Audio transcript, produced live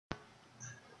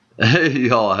Hey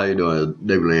y'all, how you doing?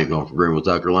 David Lynn from Greenwood,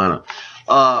 South Carolina.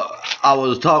 I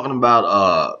was talking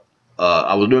about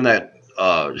I was doing that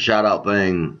shout out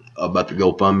thing about the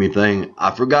GoFundMe thing.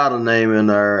 I forgot a name in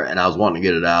there, and I was wanting to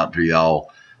get it out to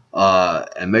y'all.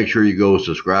 And make sure you go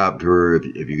subscribe to her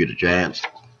if you get a chance.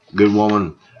 Good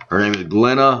woman. Her name is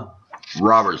Glenda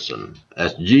Robinson.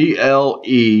 That's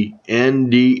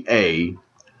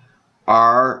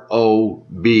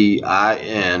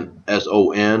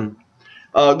GlendaRobinson.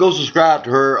 Go subscribe to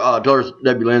her. Tell her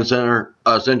Debbie Lynn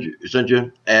sent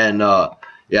you, and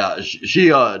yeah, she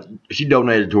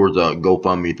donated towards a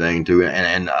GoFundMe thing too,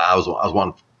 and I was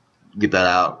wanting to get that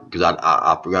out because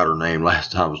I forgot her name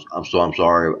last time. I'm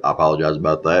sorry. I apologize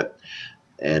about that.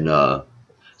 And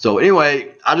so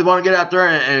anyway, I just want to get out there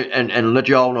and let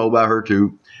you all know about her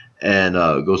too, and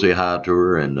go say hi to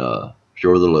her and show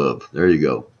her the love. There you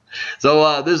go.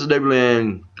 So this is David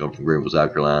Lynn, come from Greenville,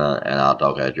 South Carolina, and I'll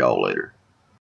talk at y'all later.